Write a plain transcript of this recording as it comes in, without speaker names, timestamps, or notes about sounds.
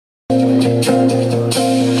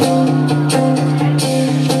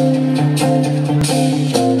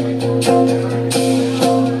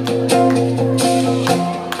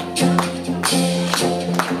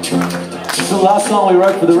The last song we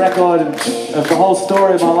wrote for the record, and of the whole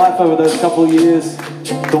story of my life over those couple of years,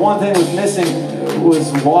 the one thing was missing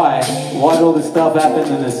was why. Why did all this stuff happen?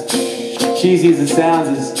 And as cheesy as it sounds,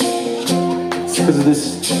 it's because of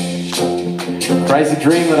this crazy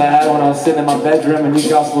dream that I had when I was sitting in my bedroom in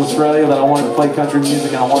Newcastle, Australia, that I wanted to play country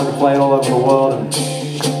music and I wanted to play it all over the world, and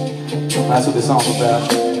that's what this song's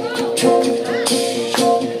about.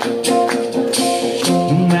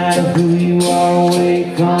 No matter who you are, where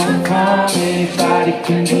you come from, anybody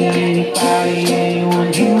can be anybody,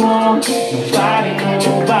 anyone you want. Nobody can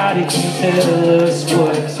tell us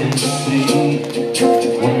what to see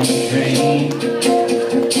when we dream.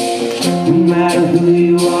 No matter who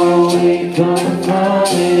you are, where you come from,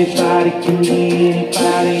 anybody can be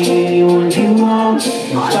anybody, anyone you want.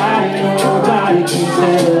 Nobody can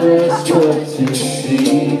tell us what to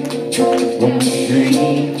see when we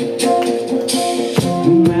dream.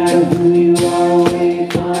 No matter who you are, where you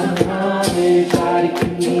come from, anybody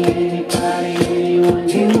can be anybody, anyone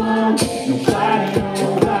you want.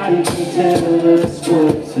 Nobody can tell us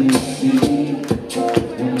what to see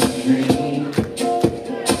when we dream.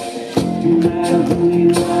 No matter who you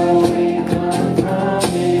are, where you come from,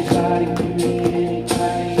 anybody can be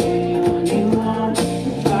anybody, anyone you want.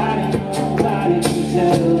 Nobody can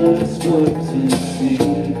tell us what to see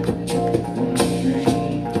when we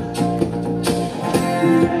dream.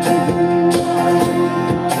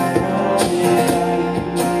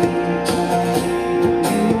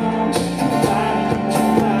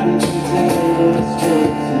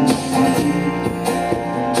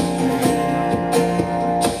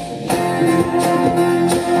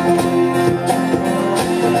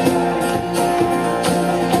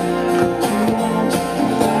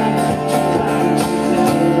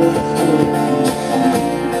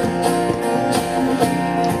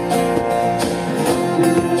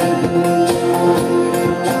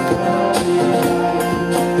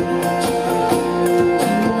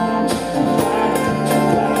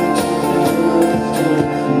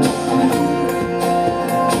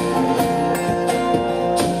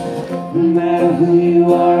 No matter who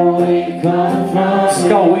you are, where you come from, It's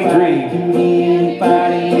called We Dream. Can be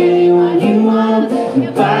anybody, anyone you want.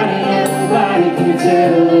 Nobody can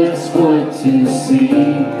tell us what to see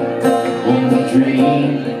when we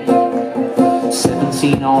dream.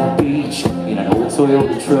 17 on the beach in an old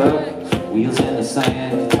Toyota truck, wheels in the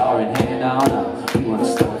sand, guitar in hand, oh no, we weren't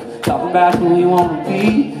stuck. Talking about who we want to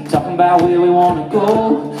be, talking about where we want to go.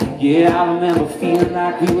 Yeah, I remember feeling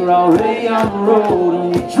like we were already on the road,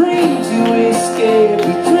 and we dreamed to escape,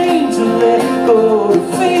 we dreamed to let go, to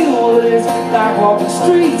feel what it's like walking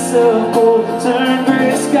streets of gold. Turn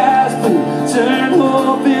gray skies blue, turn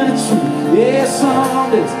hope into truth. Yeah,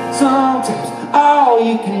 some days, sometimes all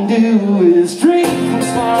you can do is dream from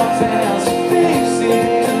small towns to big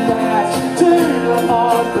city lights. Turn a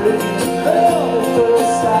heart breaking love at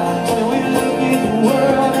first sight. When we look at the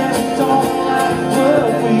world and we don't like what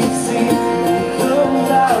we see, we close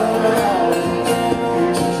our eyes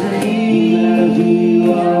and dream. No matter who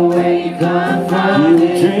you are, where you come from,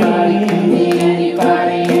 anybody can be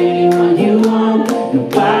anybody, anyone you want.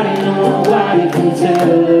 Nobody can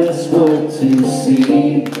tell us what to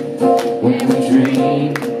see when we dream.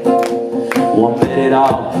 One minute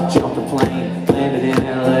I'll jump a plane, landed in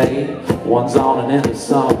LA. One's on an endless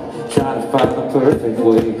song, trying to find the perfect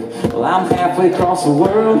way. Well, I'm halfway across the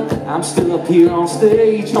world, I'm still up here on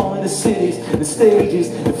stage. Only the cities, the stages,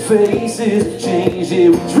 the faces have changed. Yeah,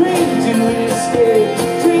 we dream to escape,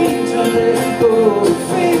 dream to let go, to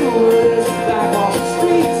feel what it's like on the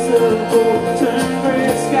streets of gold. Turn gray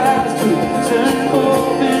skies blue, turn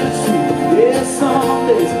hope into truth. Yeah, some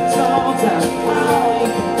days, sometimes all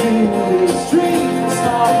you can do is dream from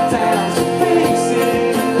small towns to big city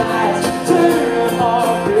lights. Turn a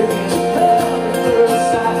heart breaking love at first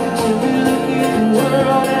sight. When we look at the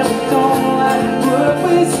world and we don't like what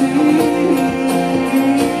we see,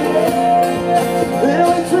 then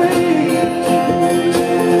we dream.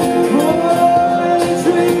 Oh, then we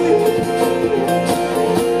dream.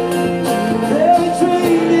 Then we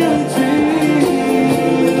dream, then we dream.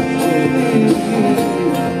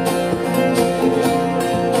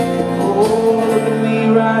 Oh, look at me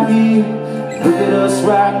right here, look at us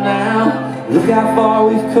right now. Look how far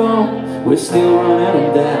we've come, we're still running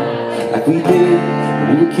them down, like we did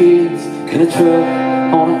when we were kids, in a truck,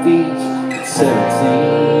 on a beach, at 17.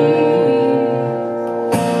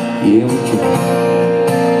 Yeah, we dream.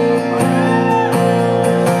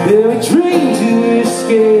 Yeah, we dream to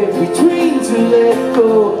escape, we dream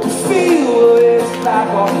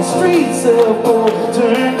streets of gold,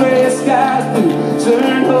 turn gray skies blue,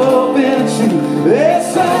 turn hope into true. There's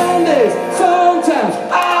some days, sometimes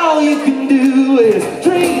all you can do is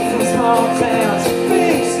dream from small towns,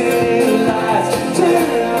 big city lights, turn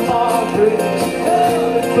them all gray.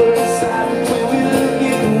 Love at first sight, when we look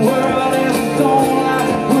at the world and we don't like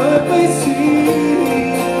what we see.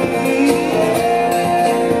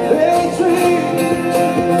 They dream,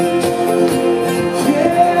 yeah,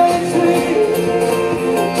 they dream.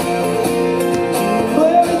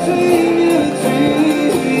 Well, they dream, yeah, they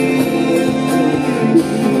dream.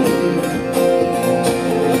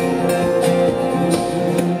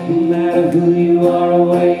 No matter who you